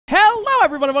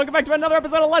everyone, and welcome back to another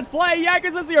episode of Let's Play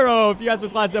Yakuza 0. If you guys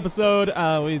missed last episode,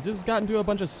 we just got into a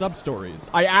bunch of sub-stories.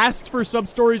 I asked for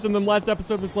sub-stories, and then last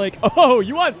episode was like, oh,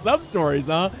 you want sub-stories,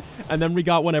 huh? And then we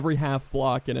got one every half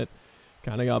block, and it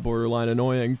kind of got borderline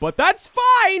annoying. But that's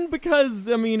fine, because,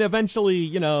 I mean, eventually,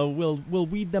 you know, we'll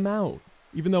weed them out.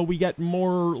 Even though we get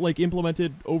more, like,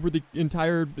 implemented over the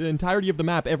entirety of the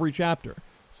map every chapter.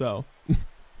 So...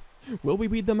 will we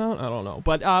weed them out? I don't know.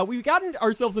 But we've gotten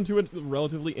ourselves into a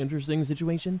relatively interesting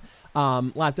situation.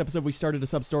 Last episode, we started a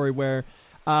sub-story where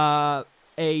a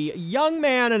young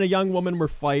man and a young woman were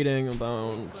fighting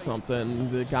about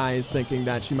something. The guy is thinking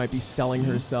that she might be selling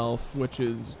herself, which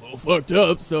is a little fucked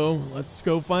up, so let's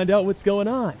go find out what's going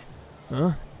on.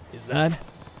 Huh? Isn't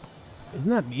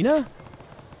that Mina?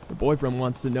 Her boyfriend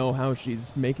wants to know how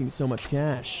she's making so much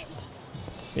cash.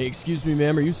 Hey, excuse me,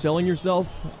 ma'am, are you selling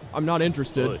yourself? I'm not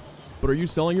interested. What? But are you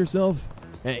selling yourself?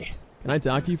 Hey, can I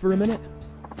talk to you for a minute?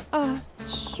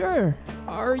 Sure.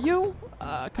 Are you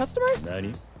a customer?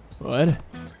 Nani? What?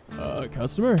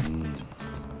 Customer?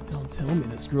 Don't tell me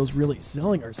this girl's really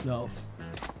selling herself.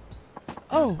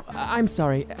 Oh, I'm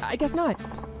sorry. I guess not.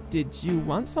 Did you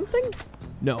want something?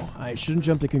 No, I shouldn't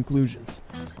jump to conclusions.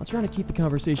 I'll try to keep the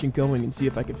conversation going and see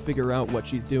if I can figure out what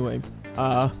she's doing.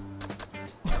 Oh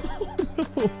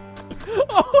no!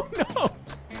 Oh no!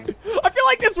 I feel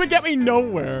like this would get me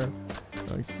nowhere.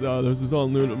 This is all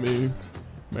new to me,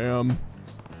 ma'am.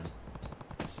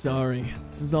 Sorry,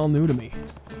 this is all new to me.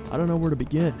 I don't know where to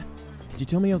begin. Could you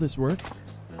tell me how this works?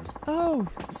 Oh,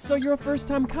 so you're a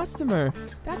first-time customer.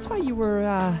 That's why you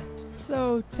were,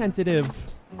 so tentative.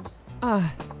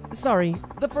 Sorry.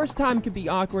 The first time could be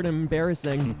awkward and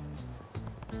embarrassing.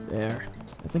 There.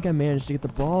 I think I managed to get the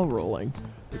ball rolling.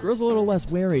 The girl's a little less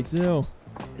wary, too.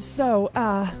 So,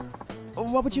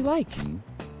 what would you like?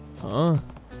 Huh?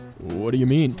 What do you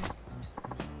mean?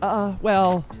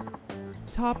 Well,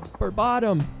 top or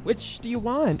bottom? Which do you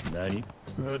want? Nani?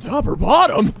 Top or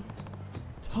bottom?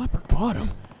 Top or bottom?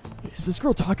 Is this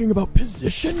girl talking about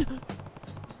position?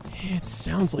 It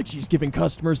sounds like she's giving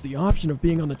customers the option of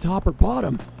being on the top or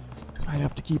bottom. But I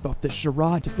have to keep up this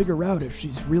charade to figure out if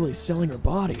she's really selling her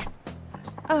body.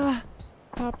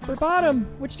 Top or bottom?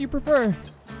 Which do you prefer?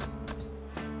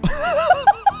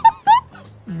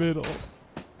 Middle.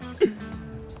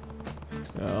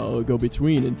 I'll go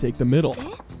between and take the middle.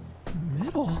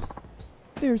 Middle?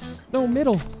 There's no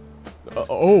middle.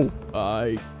 Oh,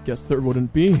 I guess there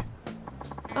wouldn't be.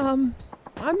 I'm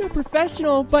no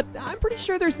professional, but I'm pretty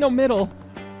sure there's no middle.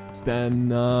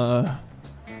 Then,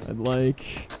 I'd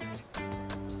like...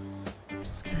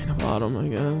 just give me the bottom, I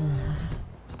guess.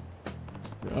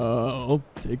 I'll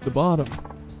take the bottom.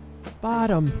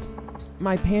 Bottom.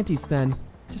 My panties, then.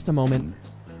 Just a moment.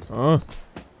 Huh?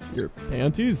 Your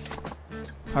panties?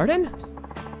 Pardon?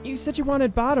 You said you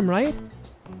wanted bottom, right?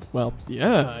 Well,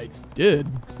 yeah, I did,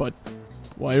 but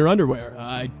why your underwear?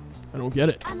 I don't get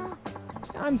it.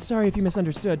 I'm sorry if you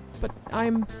misunderstood, but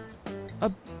I'm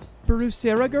a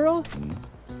Brycemase girl?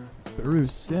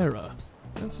 Brycemase?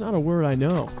 That's not a word I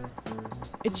know.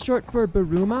 It's short for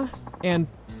Baruma and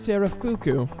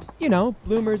Serafuku. You know,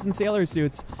 bloomers and sailor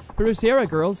suits. Brycemase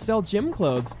girls sell gym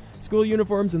clothes, school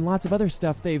uniforms, and lots of other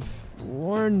stuff they've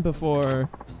worn before.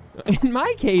 In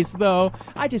my case, though,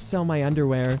 I just sell my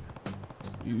underwear.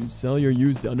 You sell your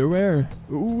used underwear?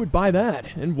 Who would buy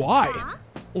that? And why?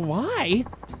 Why?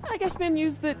 I guess men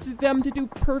use them to do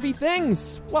pervy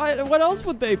things. What else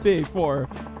would they be for?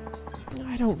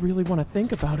 I don't really want to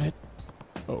think about it.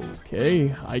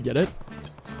 Okay, I get it.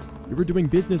 You were doing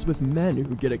business with men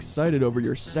who get excited over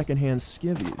your secondhand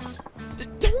skivvies.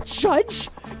 Don't judge!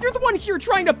 You're the one here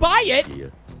trying to buy it! Yeah.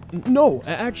 No,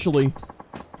 actually.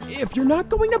 If you're not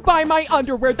going to buy my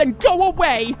underwear, then go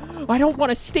away! I don't want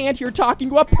to stand here talking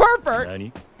to a pervert!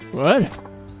 Nani? What?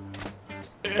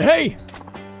 Hey!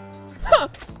 Huh!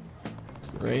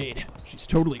 Great. She's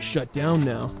totally shut down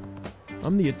now.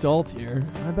 I'm the adult here.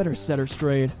 I better set her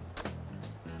straight.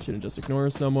 Shouldn't just ignore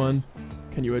someone.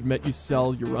 Can you admit you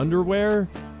sell your underwear?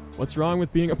 What's wrong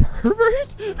with being a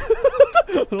pervert?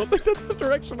 I don't think that's the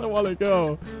direction I want to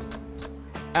go.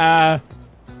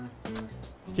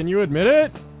 Can you admit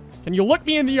it? Can you look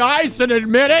me in the eyes and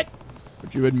admit it?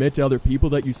 Would you admit to other people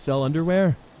that you sell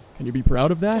underwear? Can you be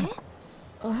proud of that?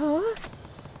 Uh-huh.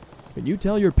 Can you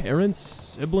tell your parents,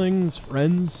 siblings,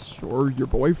 friends, or your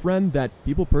boyfriend that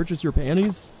people purchase your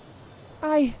panties?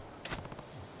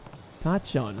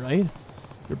 Tachan, right?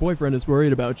 Your boyfriend is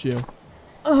worried about you.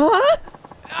 Uh-huh?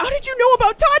 How did you know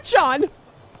about Tachan?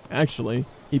 Actually,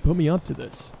 he put me up to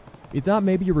this. He thought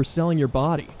maybe you were selling your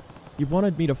body. He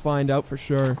wanted me to find out for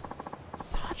sure.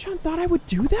 Tachan thought I would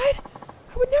do that?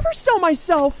 I would never sell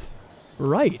myself.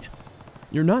 Right.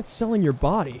 You're not selling your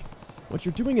body. What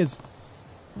you're doing is...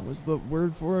 What was the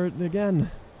word for it again?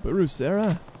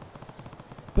 Burusera?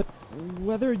 But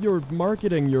whether you're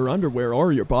marketing your underwear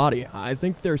or your body, I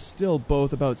think they're still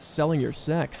both about selling your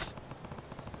sex.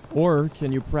 Or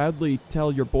can you proudly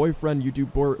tell your boyfriend you do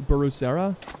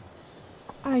Burusera?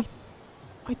 I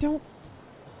don't...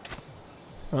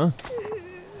 Huh?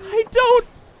 I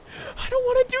don't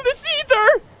want to do this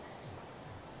either!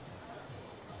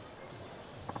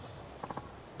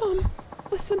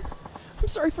 Listen, I'm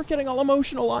sorry for getting all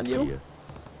emotional on you. Yeah.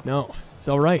 No, it's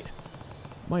alright.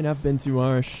 Might have been too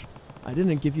harsh. I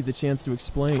didn't give you the chance to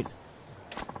explain.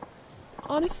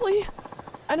 Honestly,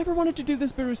 I never wanted to do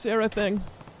this Burusera thing.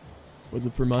 Was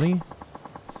it for money?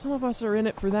 Some of us are in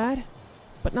it for that,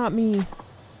 but not me.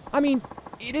 I mean,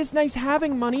 it is nice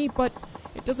having money, but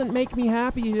it doesn't make me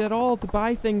happy at all to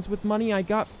buy things with money I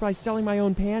got by selling my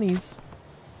own panties.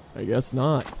 I guess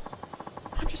not.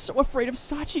 I'm just so afraid of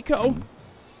Sachiko.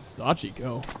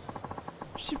 Sachiko?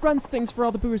 She runs things for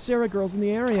all the Burusera girls in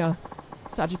the area.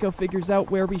 Sachiko figures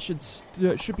out where we should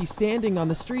be standing on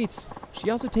the streets. She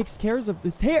also takes care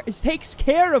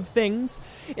of things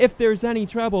if there's any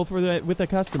trouble with a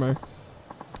customer.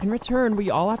 In return,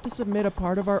 we all have to submit a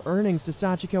part of our earnings to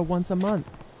Sachiko once a month.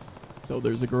 So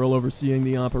there's a girl overseeing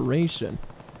the operation.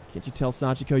 Can't you tell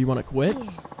Sachiko you want to quit?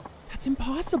 That's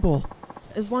impossible.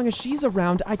 As long as she's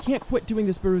around, I can't quit doing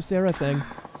this Burusera thing.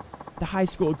 The high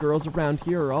school girls around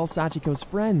here are all Sachiko's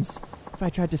friends. If I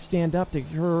tried to stand up to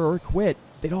her or quit,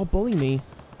 they'd all bully me.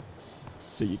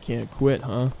 So you can't quit,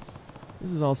 huh?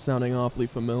 This is all sounding awfully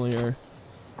familiar.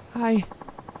 I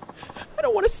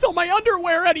don't want to sell my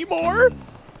underwear anymore!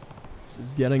 This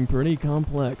is getting pretty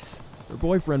complex. Her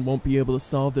boyfriend won't be able to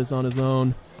solve this on his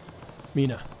own.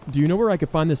 Mina, do you know where I could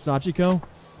find this Sachiko?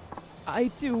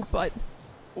 I do, but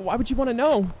why would you want to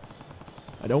know?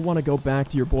 I don't want to go back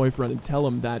to your boyfriend and tell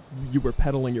him that you were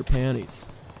peddling your panties.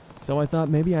 So I thought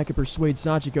maybe I could persuade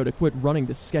Sachiko to quit running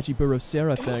this sketchy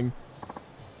Burusera thing.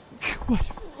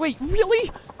 What? Wait, really?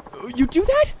 You do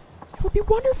that? It would be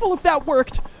wonderful if that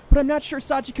worked, but I'm not sure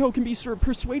Sachiko can be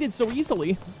persuaded so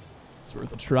easily. It's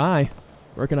worth a try.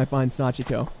 Where can I find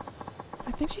Sachiko?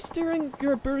 I think she's during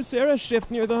her Burusera shift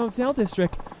near the hotel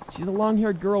district. She's a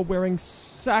long-haired girl wearing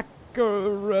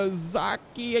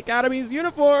Sakurazaki Academy's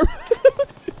uniform.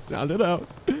 Sound it out.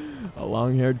 A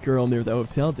long-haired girl near the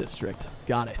hotel district.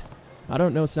 Got it. I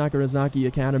don't know Sakurazaki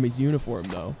Academy's uniform,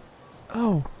 though.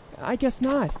 Oh, I guess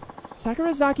not.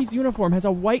 Sakurazaki's uniform has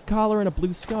a white collar and a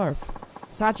blue scarf.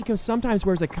 Sachiko sometimes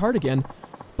wears a cardigan,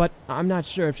 but I'm not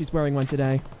sure if she's wearing one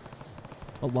today.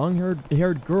 A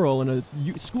long-haired girl in a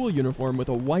school uniform with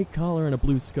a white collar and a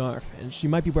blue scarf, and she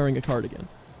might be wearing a cardigan.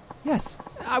 Yes,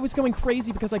 I was going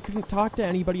crazy because I couldn't talk to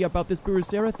anybody about this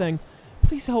Burusera thing.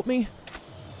 Please help me.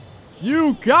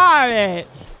 You got it!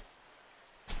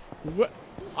 What?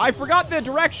 I forgot the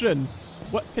directions.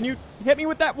 What? Can you hit me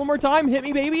with that one more time? Hit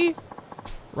me, baby.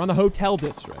 We're on the hotel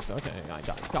district. Okay, I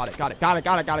got it. Hotel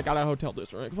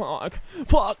district.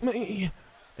 Fuck me.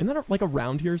 Isn't that like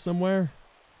around here somewhere?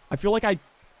 I feel like I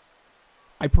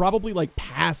probably like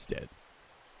passed it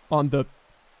on the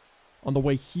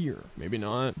way here. Maybe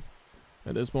not.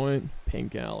 At this point,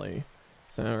 Pink Alley,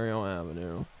 Sanrio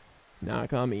Avenue,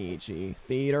 Nakamichi,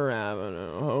 Theater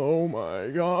Avenue. Oh my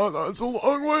god, that's a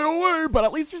long way away. But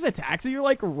at least there's a taxi. You're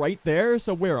like right there.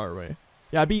 So where are we?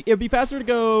 Yeah, it'd be faster to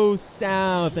go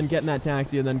south and get in that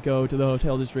taxi and then go to the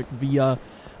hotel district via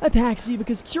a taxi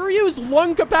because Kiryu's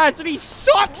lung capacity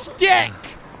sucks dick.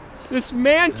 This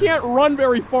man can't run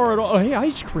very far at all. Oh, hey,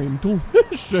 ice cream,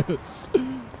 delicious.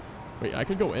 Wait, I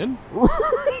could go in?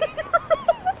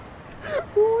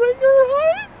 Ringer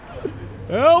Hut?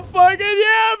 Hell fucking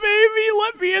yeah, baby!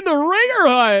 Let me in the Ringer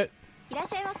Hut!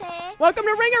 Welcome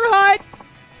to Ringer Hut!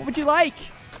 What would you like?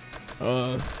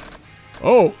 Oh,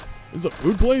 this is a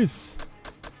food place?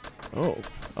 Oh,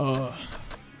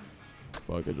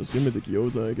 fuck it, just give me the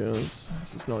gyoza, I guess.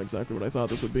 This is not exactly what I thought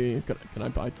this would be. Can I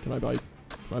buy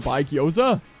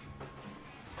gyoza?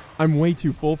 I'm way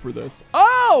too full for this.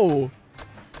 Oh!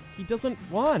 He doesn't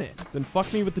want it. Then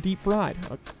fuck me with the deep fried.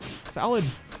 Salad.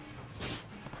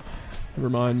 Never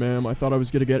mind, ma'am. I thought I was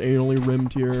gonna get anally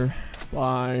rimmed here.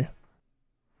 Bye.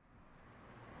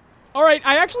 Alright,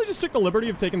 I actually just took the liberty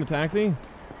of taking the taxi.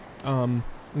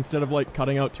 Instead of like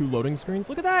cutting out 2 loading screens.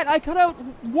 Look at that! I cut out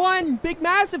 1 big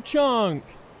massive chunk!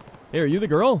 Hey, are you the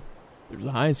girl? There's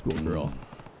a high school girl.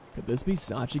 Could this be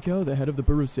Sachiko, the head of the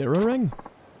Burusera ring?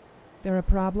 There a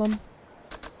problem?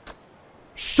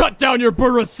 Shut down your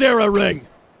Burusera ring!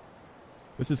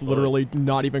 This is literally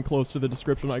not even close to the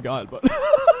description I got, but...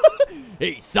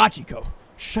 Hey, Sachiko,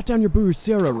 shut down your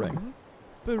Burusera ring.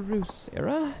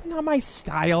 Brycemase? Not my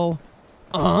style.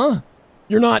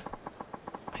 You're not...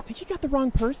 I think you got the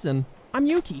wrong person. I'm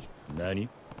Yuki. Nani?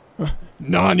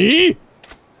 Nani?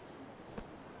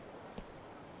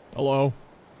 Hello?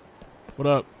 What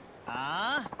up?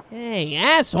 Hey,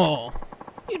 asshole.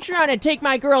 You trying to take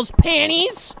my girl's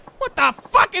panties? What the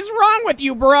fuck is wrong with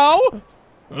you, bro?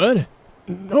 What?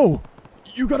 No,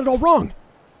 you got it all wrong.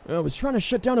 I was trying to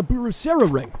shut down a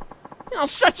Brycemase ring. I'll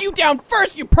shut you down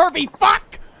first, you pervy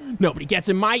fuck! Nobody gets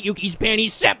in my Yuki's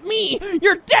panties except me!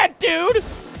 You're dead, dude!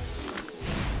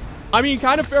 I mean,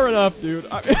 kind of fair enough, dude.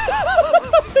 I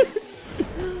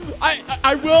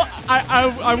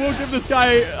will give this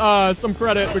guy some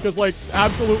credit because, like,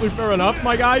 absolutely fair enough,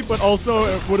 my guy. But also,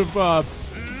 it would have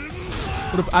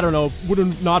I don't know,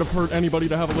 would not have hurt anybody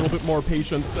to have a little bit more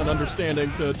patience and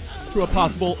understanding to a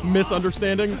possible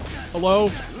misunderstanding. Hello.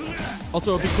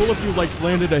 Also, it'd be cool if you like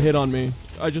landed a hit on me.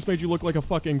 I just made you look like a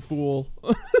fucking fool.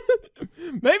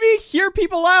 Maybe hear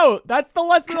people out. That's the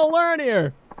lesson to learn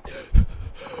here.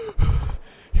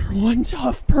 You're one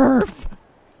tough perv.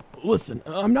 Listen,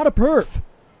 I'm not a perv.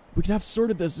 We could have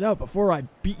sorted this out before I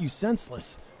beat you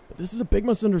senseless. But this is a big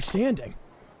misunderstanding.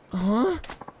 I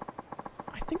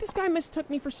think this guy mistook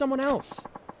me for someone else.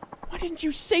 Why didn't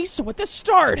you say so at the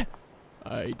start?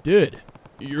 I did.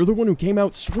 You're the one who came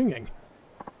out swinging.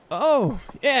 Oh,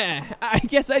 yeah, I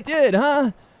guess I did,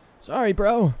 huh? Sorry,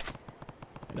 bro.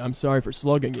 And I'm sorry for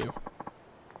slugging you.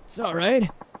 It's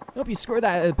alright. Hope you score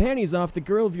that panties off the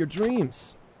girl of your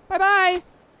dreams. Bye-bye!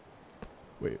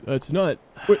 Wait, that's not...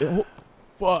 Wait,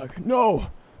 fuck, no!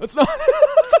 That's not...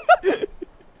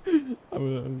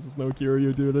 There's just no cure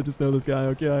you, dude. I just know this guy,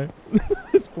 okay?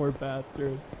 This poor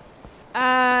bastard.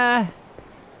 Oh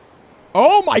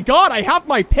my god, I have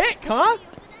my pick, huh?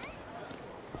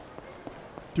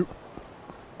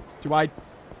 Do I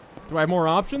have more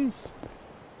options?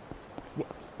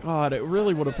 God, it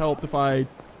really would have helped if I,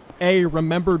 A,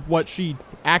 remembered what she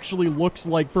actually looks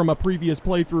like from a previous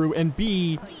playthrough, and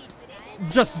B,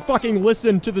 just fucking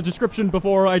listened to the description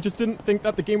before. I just didn't think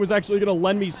that the game was actually gonna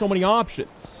lend me so many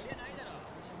options.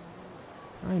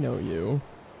 I know you.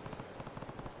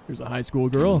 Here's a high school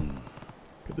girl.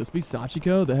 Could this be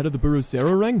Sachiko, the head of the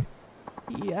Brycemase ring?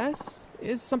 Yes?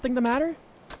 Is something the matter?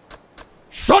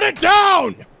 Shut it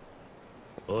down!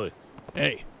 Oi.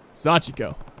 Hey,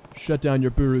 Sachiko, shut down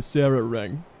your Brycemase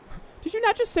ring. Did you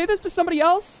not just say this to somebody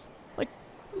else?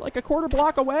 Like a quarter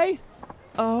block away?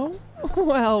 Oh,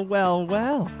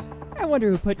 well. I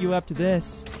wonder who put you up to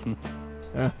this.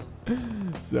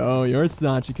 So, you're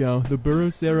Sachiko, the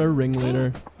Brycemase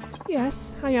ringleader.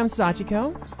 Yes, I am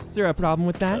Sachiko. Is there a problem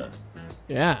with that?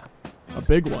 Yeah, a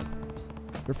big one.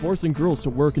 You're forcing girls to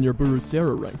work in your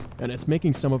Brycemase ring, and it's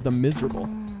making some of them miserable.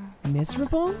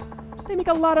 Miserable? They make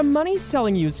a lot of money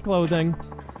selling used clothing.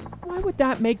 Why would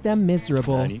that make them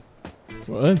miserable? Nani?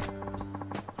 What?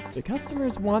 The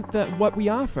customers want what we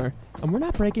offer, and we're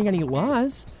not breaking any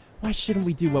laws. Why shouldn't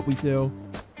we do what we do?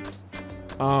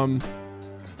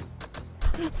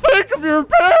 Think of your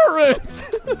parents!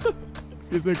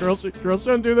 Excuse me, girls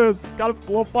shouldn't do this. It's got a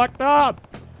little fucked up.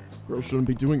 Girls shouldn't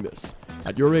be doing this.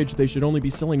 At your age, they should only be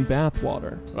selling bath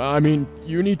water. I mean,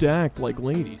 you need to act like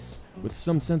ladies, with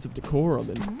some sense of decorum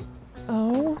and...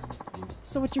 Oh?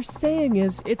 So what you're saying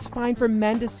is, it's fine for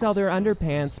men to sell their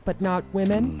underpants, but not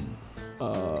women?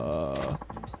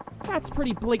 That's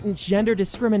pretty blatant gender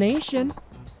discrimination.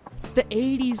 It's the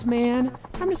 80s, man.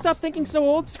 Time to stop thinking so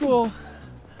old school.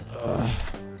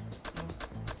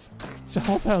 It's a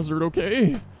health hazard,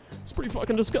 okay? It's pretty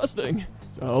fucking disgusting.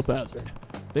 It's a health hazard.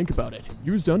 Think about it.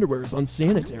 Used underwear is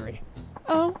unsanitary.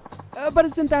 Oh, but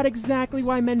isn't that exactly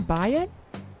why men buy it?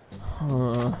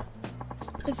 Huh.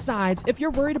 Besides, if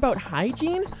you're worried about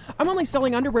hygiene, I'm only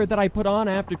selling underwear that I put on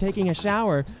after taking a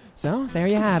shower. So, there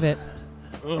you have it.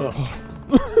 Ugh.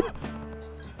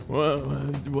 Well,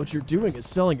 what you're doing is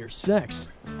selling your sex.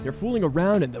 You're fooling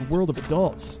around in the world of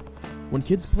adults. When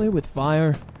kids play with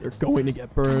fire, they're going to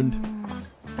get burned.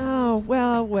 Oh,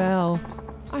 well.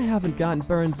 I haven't gotten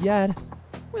burned yet.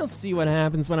 We'll see what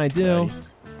happens when I do.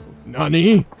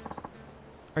 Nani?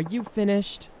 Are you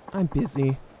finished? I'm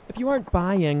busy. If you aren't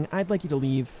buying, I'd like you to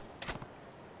leave.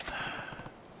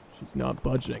 She's not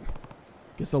budging.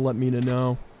 Guess I'll let Mina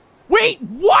know. Wait,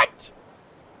 what?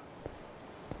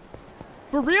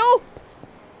 For real?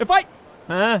 If I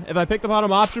pick the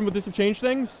bottom option, would this have changed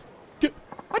things?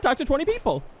 I talked to 20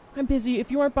 people. I'm busy. If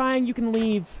you aren't buying, you can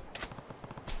leave.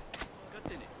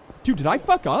 Dude, did I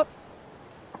fuck up?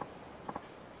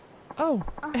 Oh,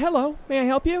 hello. May I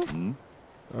help you?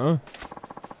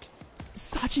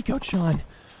 Sachiko-chan.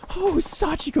 Oh,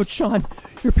 Sachiko-chan.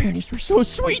 Your panties were so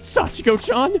sweet,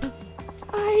 Sachiko-chan.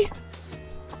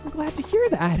 glad to hear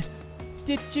that.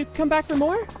 Did you come back for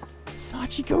more?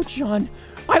 Sachiko-chan,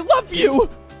 I love you!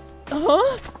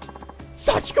 Huh?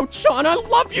 Sachiko-chan, I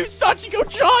love you,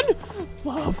 Sachiko-chan!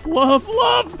 Love, love,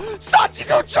 love!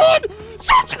 Sachiko-chan!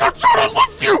 Sachiko-chan, I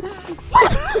love you!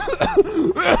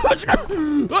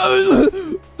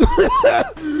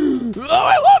 Oh,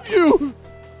 I love you!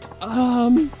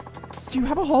 Do you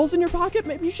have a Halls in your pocket?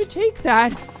 Maybe you should take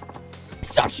that.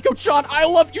 Sachiko-chan, I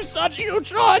love you,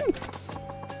 Sachiko-chan!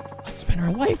 Let's spend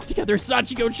our life together,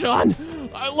 Sachiko-chan!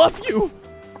 I love you!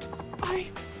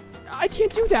 I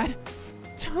can't do that.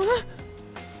 Huh?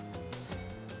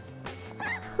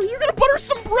 Are you gonna butter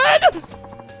some bread?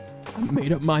 I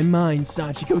made up my mind,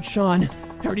 Sachiko-chan.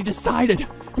 I already decided.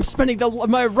 I'm spending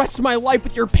my rest of my life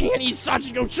with your panties,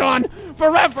 Sachiko-chan,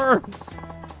 forever!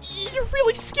 You're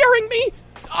really scaring me!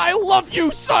 I love you,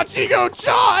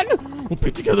 Sachiko-chan! We'll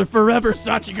be together forever,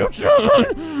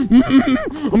 Sachiko-chan!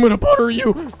 I'm gonna butter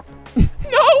you!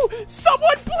 No!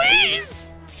 Someone,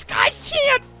 please! I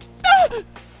can't!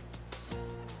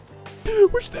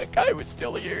 Wish that guy was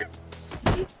still here.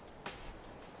 Did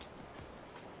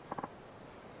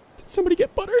somebody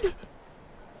get buttered?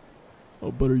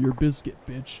 I'll butter your biscuit,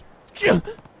 bitch.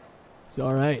 It's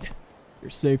alright. You're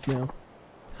safe now.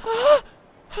 Huh?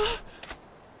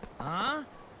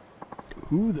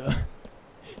 Who the?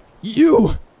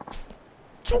 You!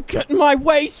 Don't get in my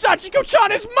way!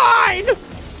 Sachiko-chan is mine!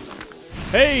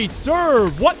 Hey, sir!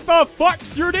 What the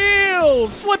fuck's your deal?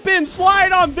 Slip and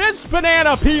slide on this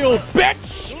banana peel,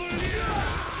 bitch!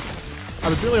 I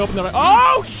was really hoping that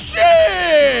oh,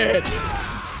 shit!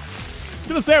 I was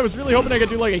gonna say, I was really hoping I could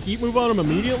do like a heat move on him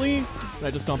immediately. Did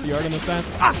I just stomp the Argon this fast?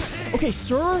 Ah! Okay,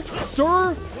 sir!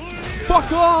 Sir!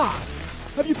 Fuck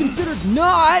off! Have you considered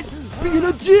not being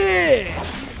a dick?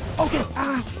 Okay,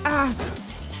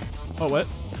 Oh, what?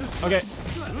 Okay.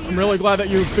 I'm really glad that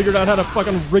you figured out how to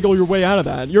fucking wriggle your way out of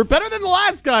that. You're better than the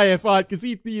last guy I fought, because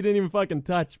he didn't even fucking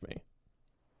touch me.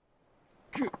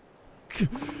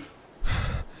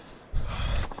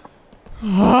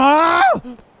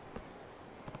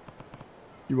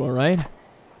 You alright?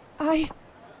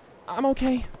 I'm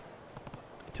okay.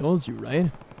 I told you, right?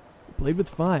 You played with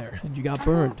fire, and you got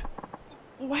burned.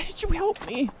 Why did you help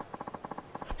me?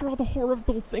 After all the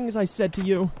horrible things I said to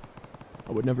you.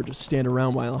 I would never just stand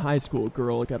around while a high school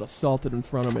girl got assaulted in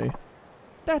front of me.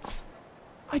 I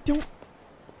don't...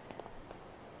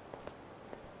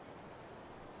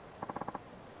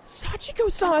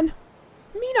 Sachiko-san!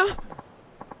 Mina!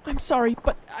 I'm sorry,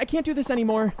 but I can't do this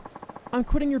anymore. I'm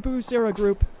quitting your Boo-Sara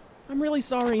group. I'm really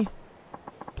sorry.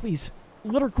 Please,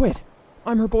 let her quit.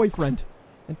 I'm her boyfriend.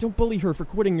 And don't bully her for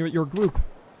quitting your group.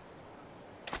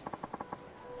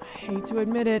 I hate to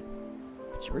admit it,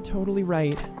 but you were totally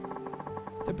right.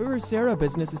 The Boo-Sara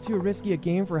business is too risky a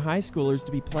game for high schoolers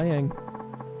to be playing.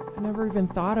 I never even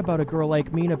thought about a girl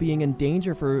like Mina being in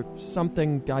danger for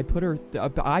something I put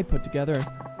together.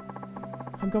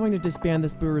 I'm going to disband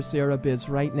this Boo-Sara biz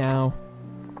right now.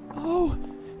 Oh,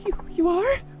 you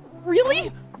are?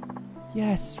 Really?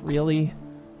 Yes, really.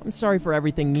 I'm sorry for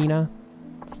everything, Mina.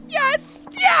 Yes!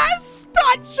 Yes!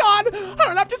 Dot-chan! I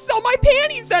don't have to sell my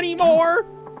panties anymore!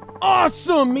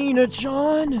 Awesome,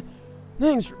 Mina-chan!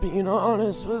 Thanks for being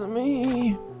honest with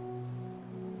me.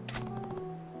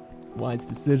 Wise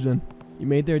decision. You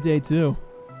made their day too.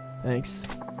 Thanks.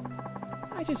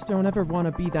 I just don't ever want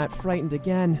to be that frightened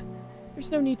again. There's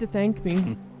no need to thank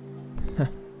me.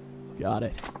 Got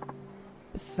it.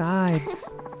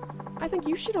 Besides, I think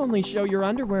you should only show your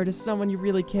underwear to someone you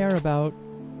really care about.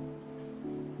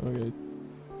 Okay.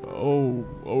 Oh,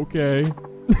 okay.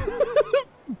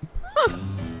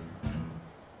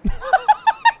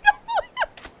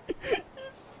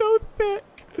 So thick.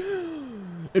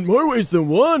 In more ways than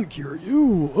one,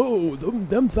 Kiryu. Oh,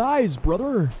 them thighs,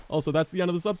 brother. Also, that's the end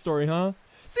of the sub-story, huh?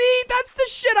 See, that's the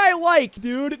shit I like,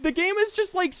 dude. The game is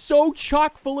just like so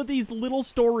chock full of these little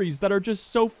stories that are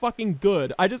just so fucking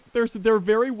good. They're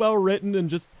very well written and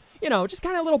just, you know, just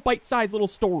kind of little bite-sized little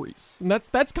stories. And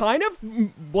that's kind of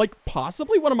like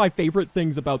possibly one of my favorite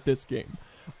things about this game.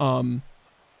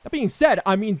 That being said,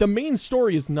 I mean, the main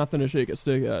story is nothing to shake a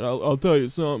stick at. I'll tell you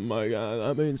something, my guy.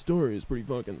 That main story is pretty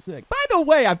fucking sick. By the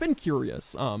way, I've been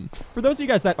curious. For those of you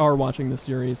guys that are watching this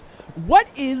series, what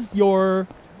is your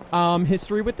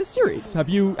history with this series? Have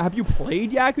you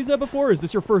played Yakuza before? Is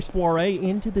this your first foray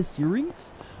into the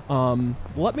series?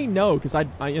 Let me know, because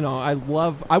I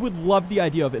would love the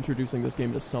idea of introducing this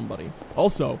game to somebody.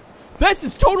 Also, this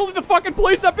is totally the fucking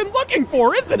place I've been looking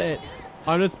for, isn't it?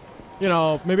 I'm just, you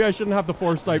know, maybe I shouldn't have the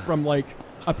foresight from like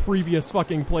a previous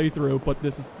fucking playthrough, but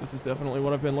this is definitely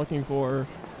what I've been looking for.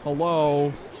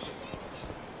 Hello.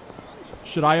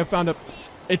 Should I have found a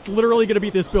It's literally gonna be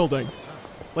this building.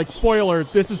 Like, spoiler,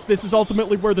 this is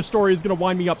ultimately where the story is gonna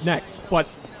wind me up next, but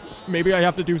maybe I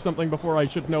have to do something before I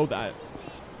should know that.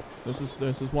 This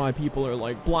is why people are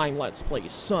like, blind Let's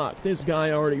Plays suck. This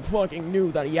guy already fucking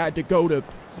knew that he had to go to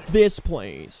this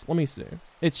place. Let me see.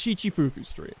 It's Shichifuku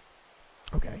Street.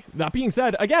 Okay. That being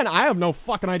said, again, I have no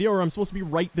fucking idea where I'm supposed to be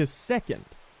right this second.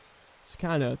 It's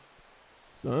kind of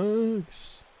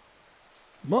sucks.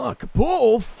 Muck,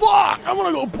 bull, fuck! I want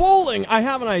to go bowling! I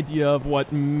have an idea of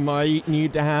what might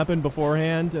need to happen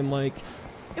beforehand, and like,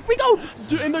 if we go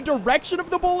in the direction of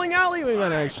the bowling alley, we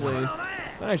might actually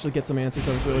get some answers.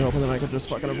 I was really hoping that I could just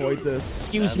fucking avoid this.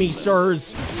 Excuse me,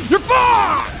 sirs. You're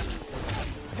fucked!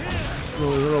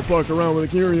 Really, don't fuck around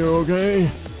with Kiryu,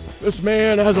 okay? This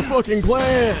man has a fucking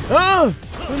plan, huh?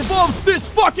 It involves this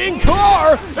fucking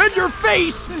car, and your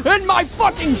face, and my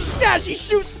fucking snazzy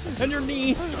shoes, and your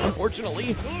knee,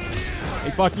 unfortunately. Hey,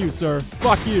 fuck you, sir.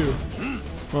 Fuck you.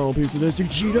 Oh, piece of this, you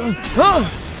cheetah. Huh?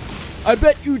 I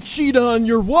bet you cheat on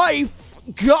your wife.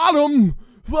 Got him.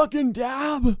 Fucking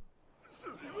dab.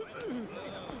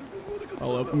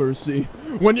 I'll have mercy.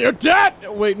 When you're dead!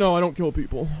 Wait, no, I don't kill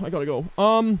people. I gotta go.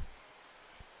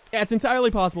 Yeah, it's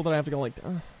entirely possible that I have to go like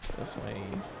this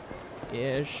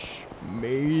way-ish.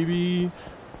 Maybe.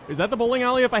 Is that the bowling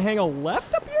alley if I hang a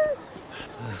left up here?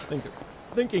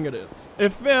 Thinking it is.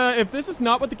 If this is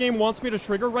not what the game wants me to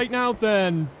trigger right now,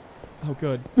 then... Oh,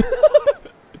 good.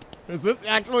 Is this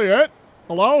actually it?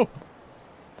 Hello?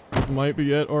 This might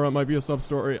be it, or it might be a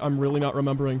sub-story. I'm really not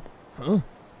remembering. Huh?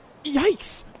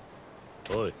 Yikes!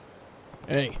 Oi.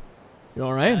 Hey. You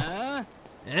alright?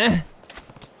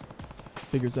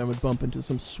 Figures I would bump into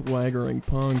some swaggering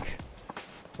punk.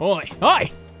 Oi!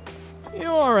 Hi!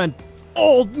 You're an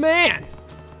old man!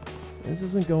 This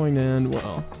isn't going to end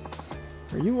well.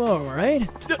 Are you alright?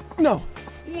 No.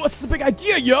 What's the big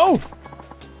idea, yo?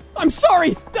 I'm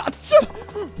sorry!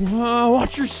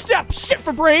 Watch your step, shit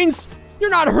for brains! You're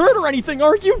not hurt or anything,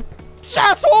 are you,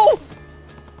 asshole?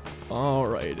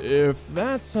 Alright, if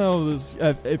that's how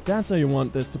you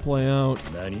want this to play out.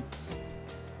 Nani?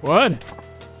 What?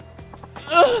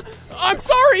 I'm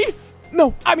sorry!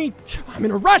 No, I mean, I'm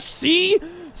in a rush, see?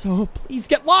 So please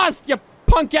get lost, you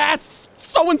punk ass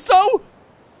so-and-so!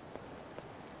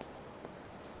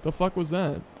 The fuck was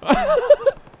that?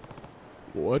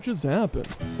 What just happened?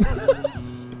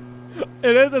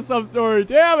 It is a sub-story,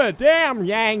 damn it! Damn,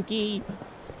 Yankee!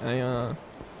 I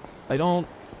don't...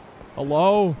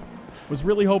 Hello? Was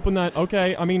really hoping that...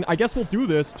 Okay, I mean, I guess we'll do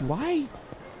this.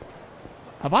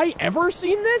 Have I ever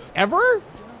seen this? Ever?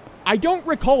 I don't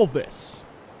recall this.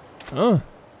 Huh.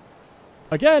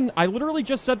 Again, I literally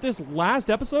just said this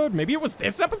last episode. Maybe it was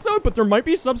this episode, but there might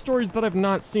be sub-stories that I've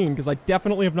not seen, because I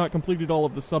definitely have not completed all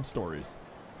of the sub-stories.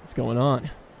 What's going on?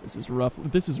 This is rough.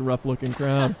 This is a rough-looking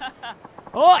crowd.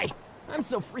 Oi! I'm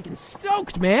so freaking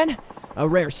stoked, man! A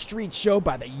rare street show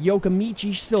by the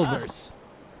Yokomichi Silvers.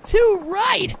 Too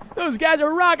right! Those guys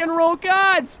are rock and roll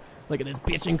gods! Look at this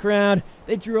bitchin' crowd.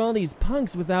 They drew all these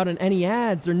punks without any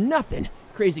ads or nothing.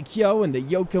 Crazy Kyo and the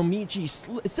Yokomichi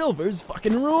Silvers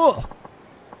fucking rule.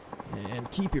 And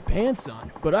keep your pants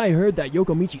on. But I heard that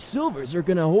Yokomichi Silvers are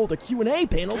gonna hold a Q&A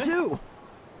panel too.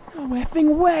 No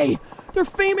effing way! They're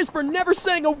famous for never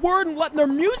saying a word and letting their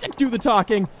music do the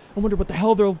talking. I wonder what the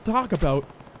hell they'll talk about.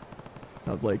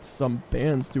 Sounds like some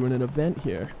band's doing an event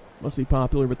here. Must be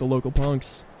popular with the local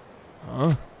punks.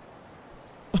 Huh?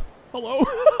 Hello?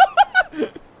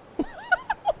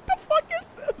 What the fuck is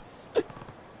this?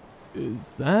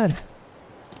 Is that...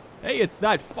 Hey, it's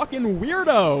that fucking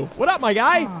weirdo. What up, my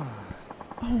guy?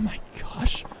 Oh my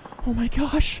gosh. Oh my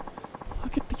gosh.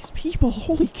 Look at these people.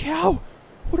 Holy cow.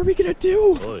 What are we gonna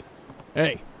do? Oi.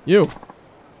 Hey, you.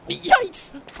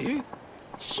 Yikes!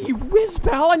 Gee whiz,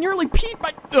 pal, I nearly peed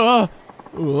my...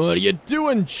 what are you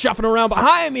doing chuffing around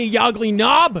behind me, you ugly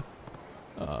knob?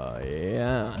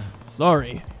 Yeah,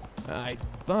 sorry. I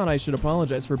thought I should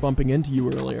apologize for bumping into you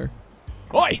earlier.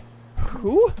 Oi!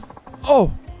 Who?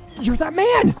 Oh, you're that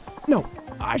man! No,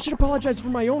 I should apologize for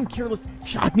my own careless...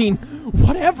 I mean,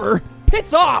 whatever!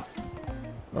 Piss off!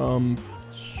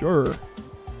 Sure.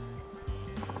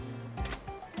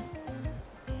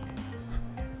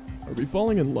 Are we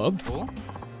falling in love?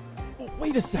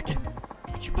 Wait a second.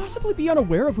 Could you possibly be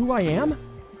unaware of who I am?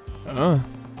 Are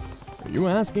you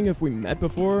asking if we met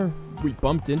before we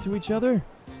bumped into each other?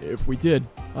 If we did,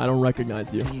 I don't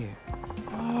recognize you. Yeah.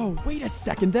 Oh, wait a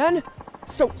second then.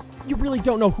 So, you really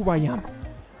don't know who I am?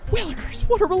 Willikers,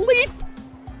 what a relief!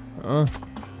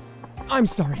 I'm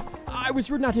sorry. I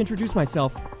was rude not to introduce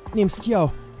myself. Name's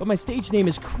Kyo, but my stage name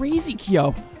is Crazy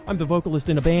Kyo. I'm the vocalist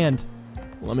in a band.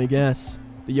 Let me guess.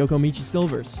 The Yokomichi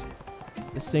Silvers.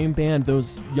 The same band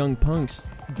those young punks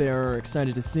they're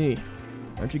excited to see.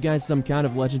 Aren't you guys some kind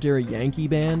of legendary Yankee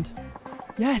band?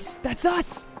 Yes, that's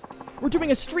us! We're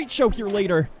doing a street show here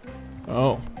later.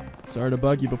 Oh, sorry to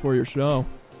bug you before your show.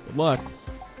 Good luck.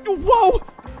 Whoa!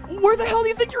 Where the hell do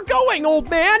you think you're going, old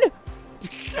man?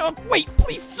 Wait,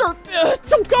 please, sir,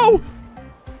 don't go!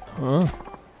 Huh?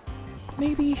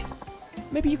 Maybe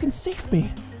you can save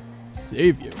me.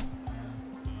 Save you?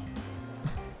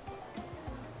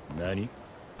 Nani?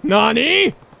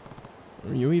 Nani?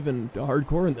 Are you even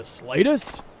hardcore in the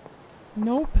slightest?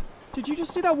 Nope. Did you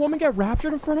just see that woman get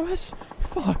raptured in front of us?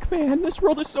 Fuck, man, this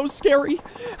world is so scary.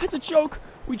 As a joke,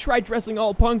 we tried dressing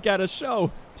all punk at a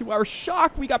show. To our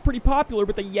shock, we got pretty popular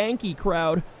with the Yankee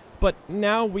crowd. But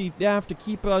now we have to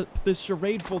keep up this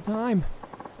charade full time.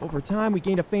 Over time, we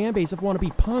gained a fan base of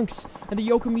wannabe punks, and the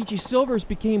Yokomichi Silvers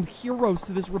became heroes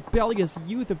to this rebellious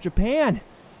youth of Japan.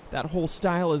 That whole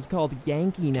style is called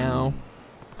Yankee now.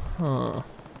 Huh.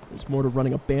 There's more to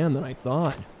running a band than I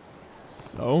thought.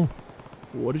 So,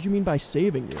 what did you mean by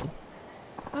saving you?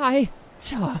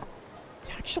 Actually,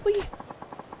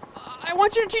 I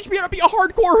want you to teach me how to be a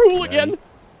hardcore hooligan.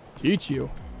 Teach you?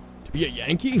 To be a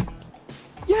Yankee?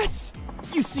 Yes!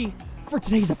 You see, for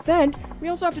today's event, we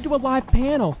also have to do a live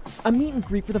panel, a meet and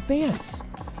greet for the fans.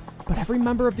 But every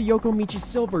member of the Yokomichi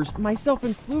Silvers, myself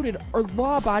included, are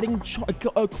law-abiding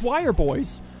choir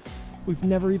boys. We've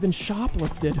never even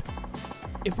shoplifted.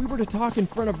 If we were to talk in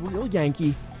front of real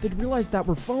Yankee, they'd realize that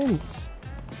we're phonies.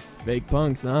 Fake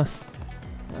punks, huh?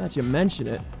 Now that you mention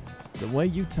it, the way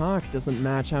you talk doesn't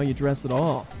match how you dress at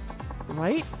all.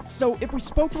 Right? So if we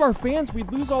spoke to our fans,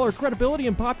 we'd lose all our credibility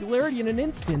and popularity in an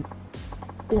instant.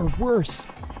 Or worse,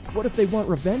 what if they want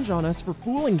revenge on us for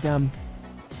fooling them?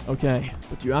 Okay,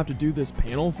 but do you have to do this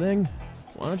panel thing?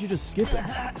 Why don't you just skip it?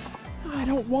 I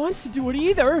don't want to do it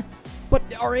either, but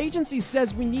our agency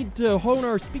says we need to hone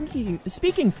our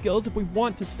speaking skills if we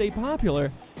want to stay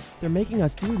popular. They're making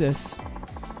us do this.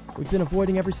 We've been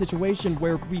avoiding every situation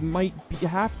where we might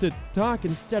have to talk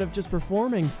instead of just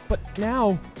performing, but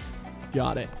now...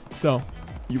 Got it. So,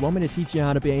 you want me to teach you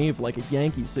how to behave like a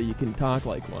Yankee so you can talk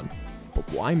like one.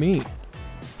 But why me?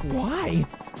 Why?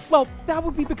 Well, that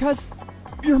would be because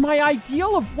you're my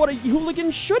ideal of what a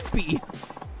hooligan should be.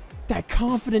 That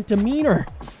confident demeanor.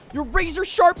 Your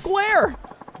razor-sharp glare.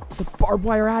 The barbed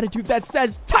wire attitude that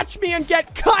says, touch me and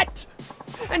get cut!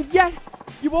 And yet,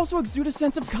 you also exude a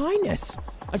sense of kindness.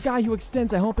 A guy who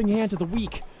extends a helping hand to the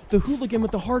weak. The hooligan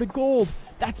with the heart of gold.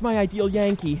 That's my ideal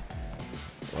Yankee.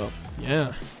 Well,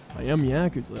 yeah, I am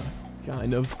Yakuza.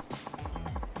 Kind of.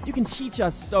 You can teach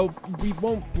us so we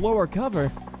won't blow our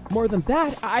cover. More than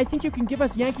that, I think you can give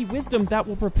us Yankee wisdom that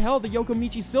will propel the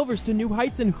Yokomichi Silvers to new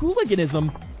heights in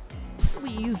hooliganism.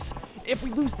 Please, if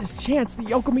we lose this chance, the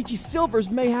Yokomichi Silvers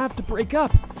may have to break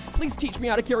up. Please teach me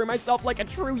how to carry myself like a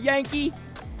true Yankee.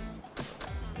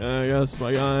 Yes,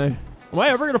 my guy. Am I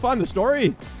ever gonna find the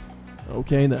story?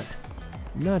 Okay then.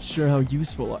 I'm not sure how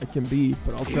useful I can be,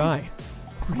 but I'll try.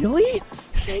 Really?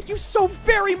 Thank you so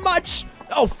very much!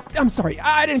 Oh, I'm sorry,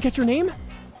 I didn't catch your name?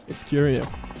 It's Kiryu.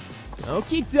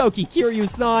 Okie dokie,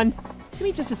 Kiryu-san. Give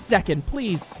me just a second,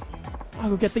 please. I'll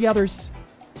go get the others.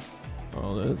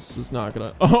 Oh, this is not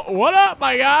gonna... Oh, what up,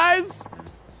 my guys?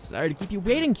 Sorry to keep you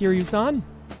waiting, Kiryu-san.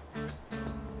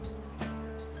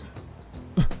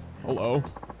 Hello?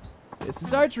 This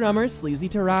is our drummer, Sleazy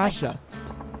Tarasha.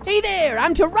 Hey there,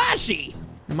 I'm Tarashi!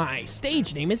 My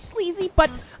stage name is Sleazy, but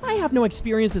I have no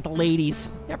experience with the ladies.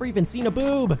 Never even seen a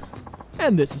boob.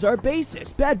 And this is our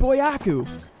bassist, Bad Boy Aku.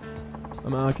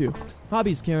 I'm Aku.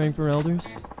 Hobbies caring for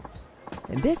elders.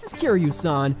 And this is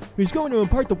Kiryu-san, who's going to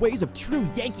impart the ways of true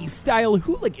Yankee-style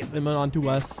hooliganism onto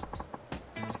us.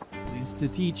 Please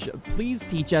teach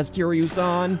us,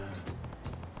 Kiryu-san.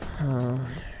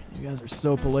 You guys are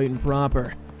so polite and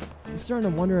proper. I'm starting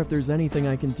to wonder if there's anything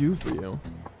I can do for you.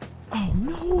 Oh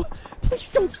no,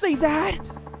 please don't say that.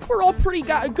 We're all pretty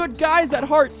good guys at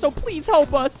heart, so please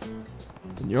help us.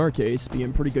 In your case,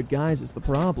 being pretty good guys is the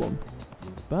problem.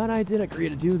 But I did agree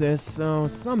to do this, so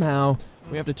somehow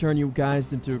we have to turn you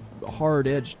guys into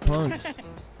hard-edged punks.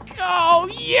 Oh,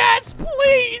 yes,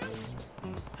 please!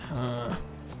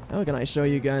 How can I show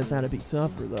you guys how to be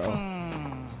tougher,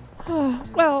 though?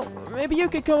 Well, maybe you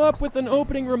could come up with an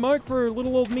opening remark for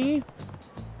little old me?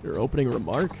 Your opening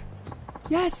remark?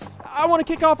 Yes, I want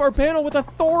to kick off our panel with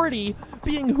authority.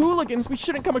 Being hooligans, we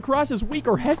shouldn't come across as weak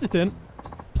or hesitant.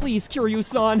 Please,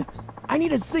 Kiryu-san, I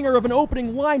need a singer of an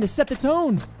opening line to set the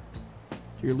tone.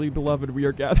 Dearly beloved, we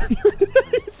are gathered here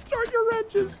today. Start your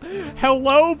wrenches.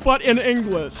 Hello, but in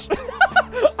English.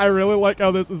 I really like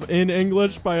how this is in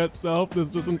English by itself.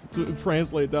 This doesn't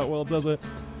translate that well, does it?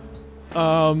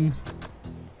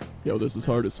 Yo, this is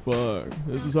hard as fuck.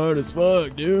 This is hard as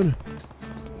fuck, dude.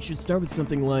 You should start with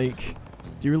something like,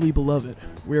 Dearly beloved,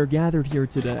 we are gathered here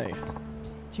today.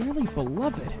 Dearly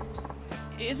beloved?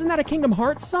 Isn't that a Kingdom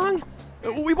Hearts song?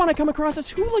 We want to come across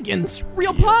as hooligans,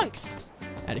 real punks.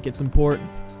 Etiquette's important,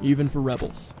 even for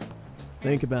rebels.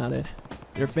 Think about it.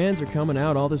 Your fans are coming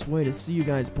out all this way to see you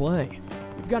guys play.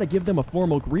 You've got to give them a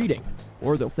formal greeting,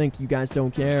 or they'll think you guys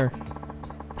don't care.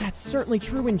 That's certainly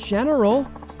true in general,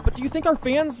 but do you think our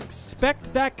fans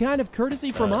expect that kind of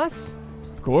courtesy from us?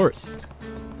 Of course.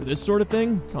 For this sort of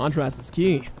thing, contrast is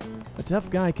key. A tough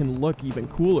guy can look even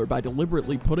cooler by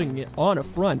deliberately putting it on a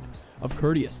front of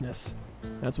courteousness.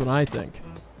 That's what I think.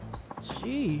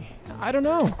 Gee, I don't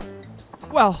know.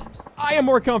 Well, I am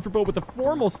more comfortable with the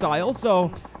formal style,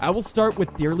 so I will start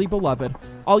with Dearly Beloved.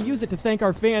 I'll use it to thank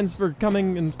our fans for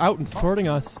coming out and supporting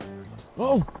us.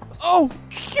 Oh,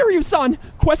 Kiryu-san,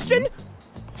 question?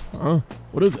 Huh?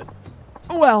 What is it?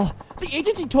 Well, the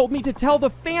agency told me to tell the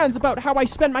fans about how I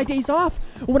spend my days off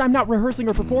when I'm not rehearsing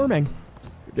or performing.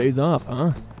 Your days off,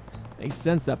 huh? Makes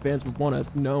sense that fans would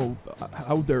want to know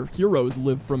how their heroes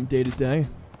live from day to day.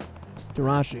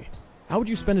 Tarashi, how would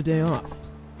you spend a day off?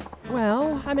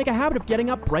 Well, I make a habit of getting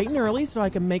up bright and early so I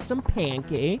can make some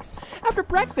pancakes. After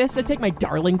breakfast, I take my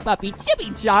darling puppy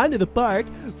Chibi-chan to the park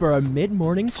for a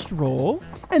mid-morning stroll.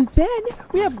 And then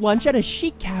we have lunch at a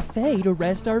chic cafe to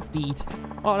rest our feet.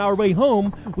 On our way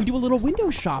home, we do a little window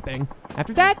shopping.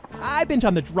 After that, I binge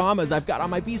on the dramas I've got on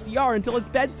my VCR until it's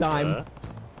bedtime.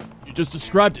 You just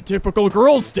described a typical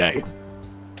girl's day.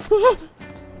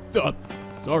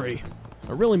 Sorry.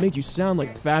 I really made you sound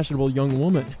like a fashionable young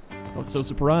woman. I was so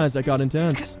surprised I got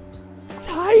intense.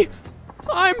 Tai,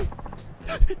 I'm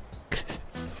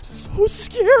so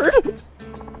scared.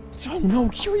 Oh no,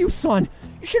 Kiryu-san,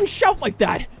 you shouldn't shout like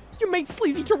that. You made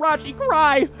sleazy Taraji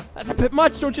cry. That's a bit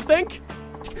much, don't you think?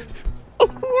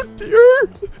 Oh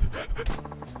dear.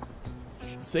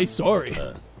 Say sorry.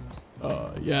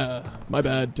 Yeah, my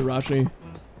bad, Tarashi.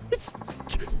 It's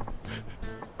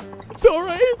all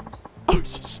right. I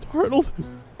was just startled.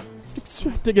 Just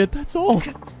expecting it, that's all.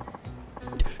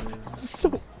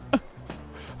 So,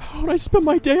 how would I spend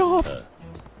my day off?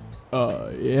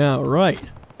 Yeah, right.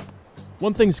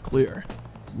 One thing's clear.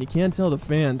 You can't tell the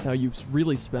fans how you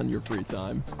really spend your free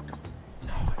time.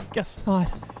 No, I guess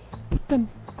not. But then,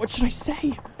 what should I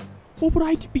say? What would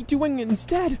I be doing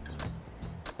instead?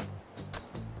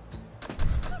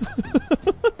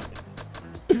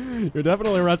 You're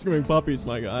definitely rescuing puppies,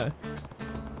 my guy.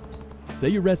 Say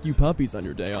you rescue puppies on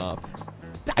your day off.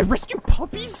 I rescue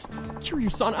puppies?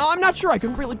 Kiryu-san, I'm not sure I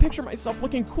can really picture myself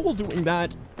looking cool doing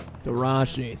that.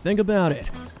 Tarashi, think about it.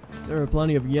 There are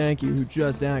plenty of Yankee who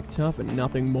just act tough and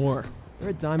nothing more. They're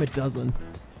a dime a dozen.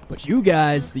 But you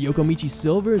guys, the Yokomichi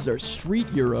Silvers, are street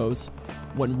heroes.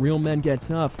 When real men get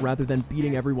tough, rather than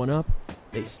beating everyone up,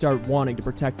 they start wanting to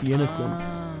protect the innocent.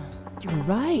 You're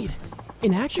right.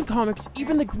 In action comics,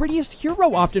 even the grittiest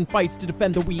hero often fights to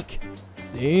defend the weak.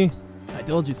 See? I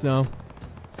told you so.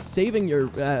 Saying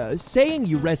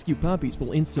you rescue puppies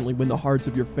will instantly win the hearts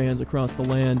of your fans across the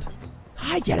land.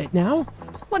 I get it now.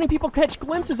 Letting people catch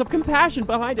glimpses of compassion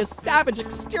behind a savage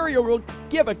exterior will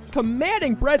give a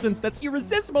commanding presence that's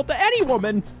irresistible to any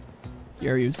woman.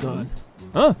 Kiryu-san.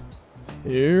 Huh?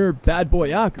 You're bad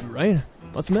boy Aku, right?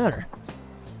 What's the matter?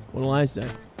 What'll I say?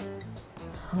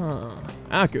 Huh.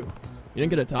 Aku, you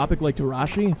didn't get a topic like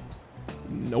Tarashi?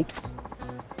 Nope.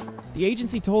 The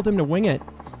agency told him to wing it.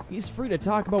 He's free to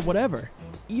talk about whatever,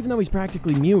 even though he's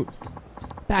practically mute.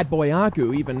 Bad boy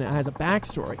Aku even has a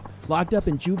backstory. Locked up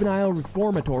in juvenile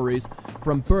reformatories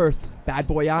from birth, Bad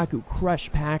boy Aku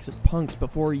crushed packs of punks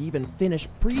before he even finished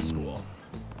preschool.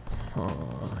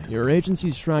 Your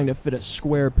agency's trying to fit a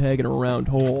square peg in a round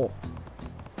hole.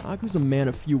 Aku's a man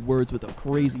of few words with a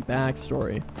crazy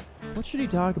backstory. What should he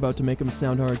talk about to make him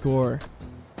sound hardcore?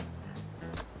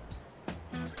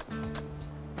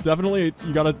 Definitely,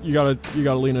 you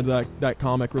gotta lean into that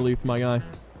comic relief, my guy.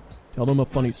 Tell them a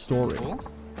funny story.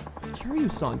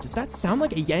 Kiryu-san, does that sound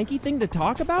like a Yankee thing to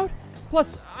talk about?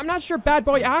 Plus, I'm not sure Bad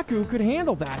Boy Aku could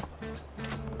handle that.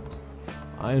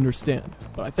 I understand,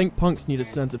 but I think punks need a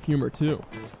sense of humor too.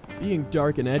 Being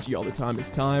dark and edgy all the time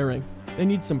is tiring. They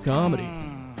need some comedy.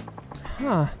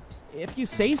 Huh, if you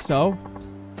say so.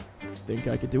 Think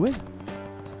I could do it?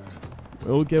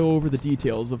 We'll go over the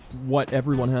details of what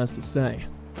everyone has to say.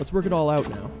 Let's work it all out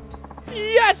now.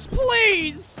 Yes,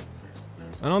 please!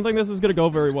 I don't think this is gonna go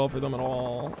very well for them at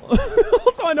all.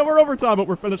 Also, I know we're over time, but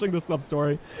we're finishing this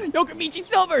sub-story. Yokomichi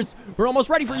Silvers! We're almost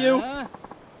ready for you!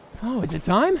 Oh, is it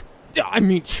time? I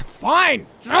mean, fine!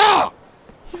 Ah!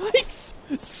 Yikes!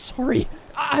 Sorry.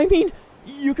 I mean,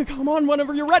 you could come on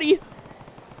whenever you're ready.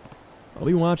 I'll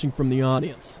be watching from the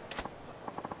audience.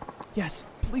 Yes,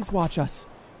 please watch us.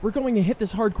 We're going to hit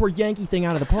this hardcore Yankee thing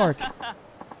out of the park.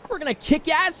 We're gonna kick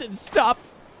ass and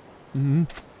stuff. I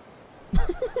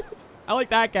like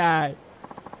that guy.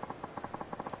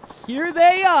 Here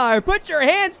they are. Put your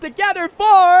hands together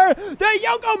for the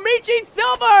Yokomichi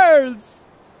Silvers.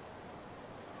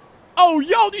 Oh,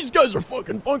 yo, these guys are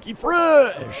fucking funky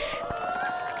fresh.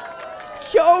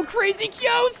 Yo, Crazy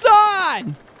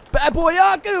Kyo-san! Bad Boy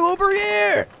Aku over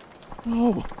here.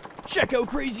 Oh, check out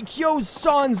Crazy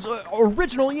Kyo-san's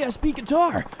original ESP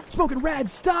guitar. Smoking rad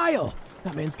style.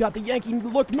 That man's got the Yankee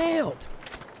look nailed.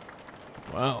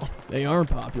 Wow, they are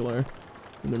popular.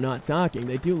 When they're not talking,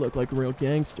 they do look like a real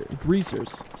gangster.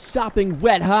 Greasers. Sopping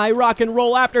wet high rock and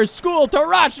roll after school.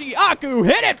 Tarashi Aku,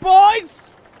 hit it,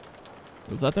 boys!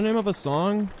 Was that the name of a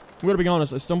song? I'm gonna be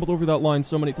honest, I stumbled over that line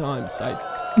so many times.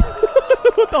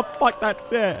 What the fuck that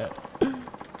said?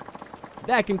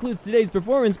 That concludes today's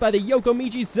performance by the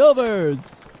Yokomichi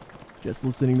Silvers. Just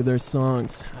listening to their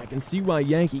songs, I can see why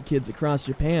Yankee kids across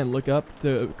Japan look up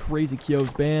to Crazy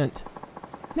Kyo's band.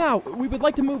 Now, we would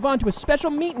like to move on to a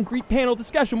special meet and greet panel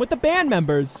discussion with the band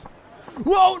members.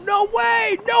 Whoa, no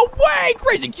way! No way!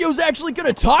 Crazy Kyo's actually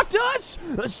gonna talk to us?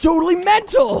 That's totally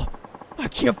mental! I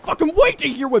can't fucking wait to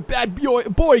hear what Bad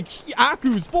Boy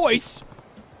Aku's voice.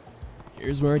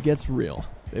 Here's where it gets real.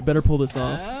 They better pull this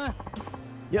off.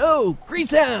 Yo,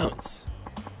 Greasehounds!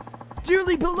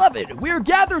 Dearly beloved, we are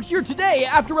gathered here today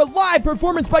after a live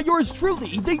performance by yours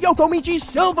truly, the Yokomichi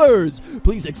Silvers.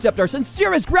 Please accept our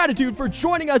sincerest gratitude for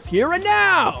joining us here and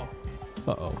now.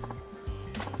 Uh-oh.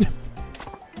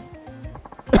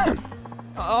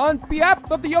 On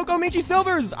behalf of the Yokomichi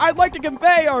Silvers, I'd like to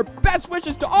convey our best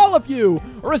wishes to all of you,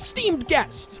 our esteemed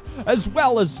guests, as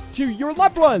well as to your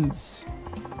loved ones.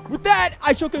 With that,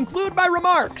 I shall conclude my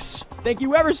remarks. Thank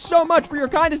you ever so much for your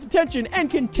kindest attention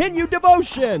and continued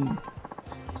devotion.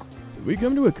 Did we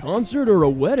come to a concert or a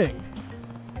wedding?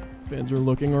 Fans are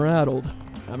looking rattled.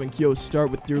 Having Kyo start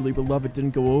with Dearly Beloved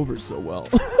didn't go over so well.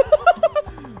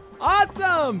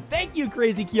 Awesome! Thank you,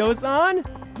 Crazy Kyo-san!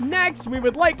 Next, we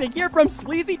would like to hear from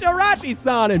Sleazy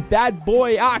Tarashi-san and Bad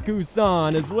Boy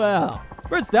Aku-san as well.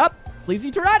 First up,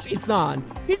 Sleazy Tarashi-san.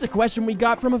 Here's a question we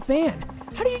got from a fan.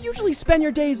 How do you usually spend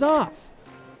your days off?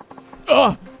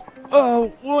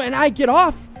 When I get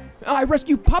off, I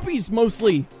rescue puppies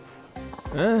mostly.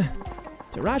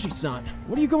 Tarashi-san,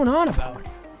 what are you going on about?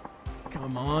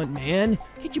 Come on, man.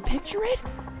 Can't you picture it?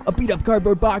 A beat-up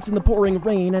cardboard box in the pouring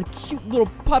rain and cute little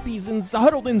puppies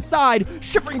huddled inside,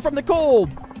 shivering from the cold.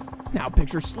 Now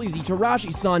picture Sleazy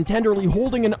Tarashi-san tenderly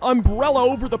holding an umbrella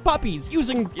over the puppies,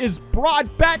 using his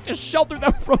broad back to shelter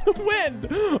them from the wind.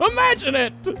 Imagine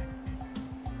it!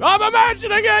 I'm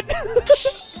imagining it!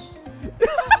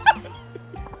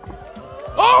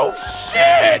 Oh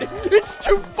shit! It's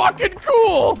too fucking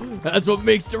cool! That's what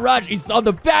makes Tarashi-san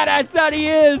the badass that he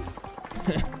is!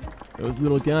 Those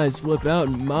little guys flip out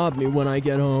and mob me when I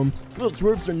get home. Little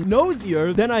twerps are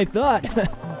nosier than I thought.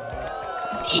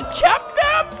 He kept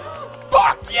them?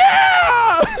 Fuck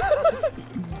yeah!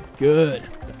 Good.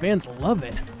 The fans love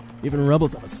it. Even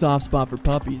rebels have a soft spot for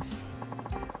puppies.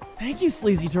 Thank you,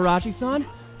 Sleazy Tarashi-san.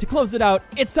 To close it out,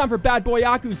 it's time for Bad Boy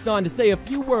Aku-san to say a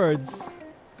few words.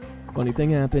 Funny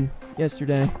thing happened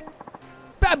yesterday.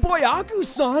 Bad Boy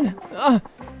Aku-san?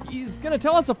 He's gonna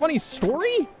tell us a funny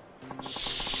story?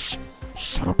 Shh!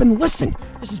 Shut up and listen!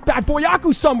 This is Bad Boy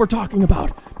Aku-san we're talking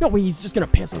about! No way he's just gonna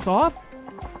piss us off!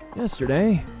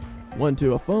 Yesterday, went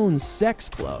to a phone sex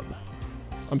club.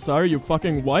 I'm sorry, you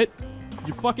fucking what?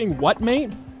 You fucking what,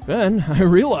 mate? Then I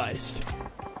realized.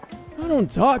 I don't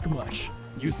talk much.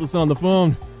 Useless on the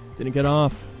phone. Didn't get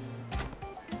off.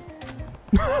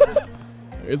 I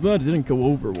guess that didn't go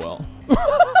over well.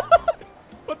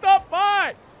 What the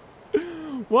fuck?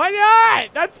 Why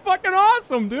not? That's fucking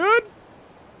awesome, dude.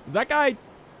 Is that guy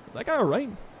alright?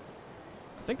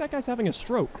 I think that guy's having a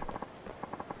stroke.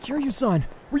 Kiryu-san,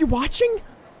 were you watching?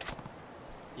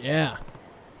 Yeah,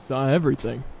 saw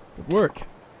everything. Good work.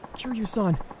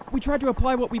 Kiryu-san, we tried to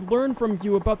apply what we learned from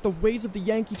you about the ways of the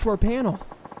Yankee to our panel.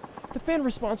 The fan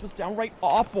response was downright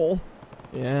awful.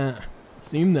 Yeah, it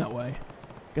seemed that way.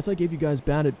 Guess I gave you guys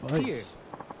bad advice.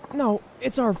 Here. No,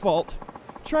 it's our fault.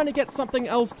 Trying to get someone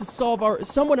else to solve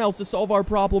our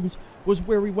problems was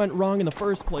where we went wrong in the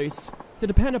first place. To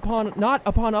depend upon, not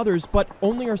upon others, but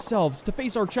only ourselves. To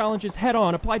face our challenges head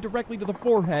on, applied directly to the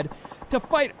forehead. To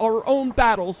fight our own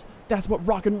battles. That's what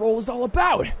rock and roll is all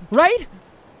about, right?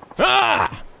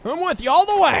 Ah! I'm with you all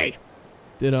the way!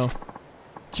 Ditto.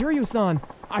 Kiryu-san,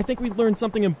 I think we learned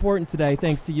something important today,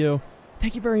 thanks to you.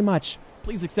 Thank you very much.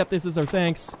 Please accept this as our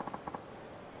thanks.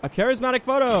 A charismatic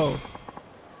photo.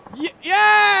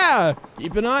 Yeah!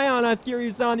 Keep an eye on us,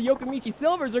 Kiryu-san. The Yokomichi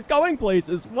Silvers are going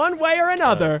places, one way or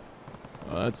another.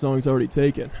 That song's already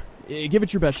taken. Give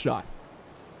it your best shot.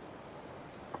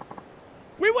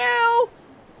 We will!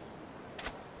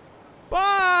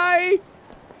 Bye!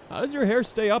 How does your hair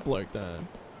stay up like that?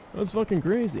 That's fucking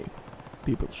crazy.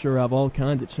 People sure have all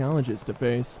kinds of challenges to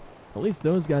face. At least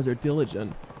those guys are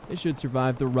diligent. They should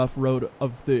survive the rough road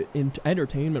of the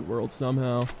entertainment world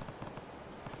somehow.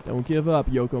 Don't give up,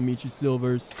 Yokomichi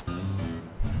Silvers.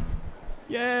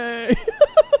 Yay!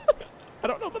 I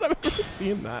don't know that I've ever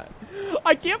seen that.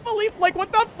 I can't believe, like,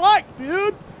 what the fuck,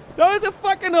 dude? That was a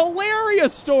fucking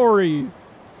hilarious story.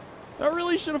 That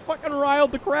really should have fucking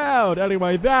riled the crowd.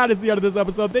 Anyway, that is the end of this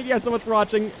episode. Thank you guys so much for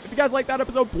watching. If you guys like that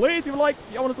episode, please leave a like.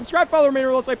 If you want to subscribe, follow, remain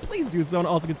on the website, please do so. And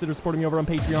also consider supporting me over on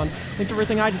Patreon. Thanks for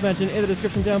everything I just mentioned in the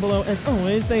description down below. As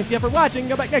always, thanks again for watching.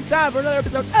 Come back next time for another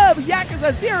episode of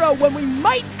Yakuza 0 when we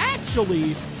might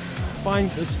actually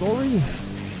find the story.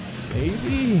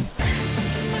 Maybe.